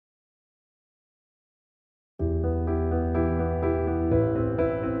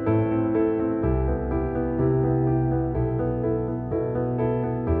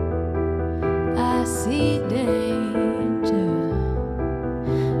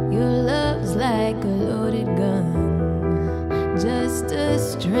like a loaded gun, just a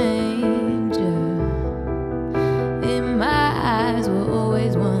stranger. In my eyes were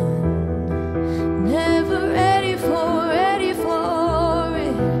always one, never ready for it.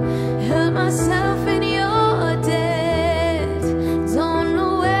 Held myself in your debt, don't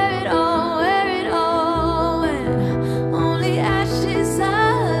know where it all went. Only ashes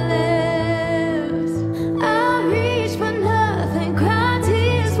I left. I reached for nothing, cried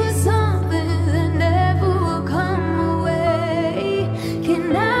tears for something that never will come away. Can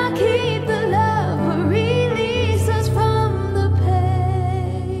I keep the love or release us from the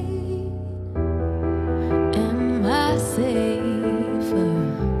pain? Am I safer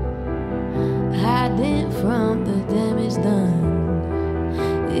hiding from the damage done?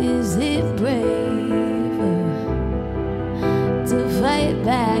 Is it braver to fight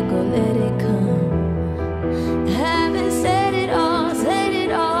back or let it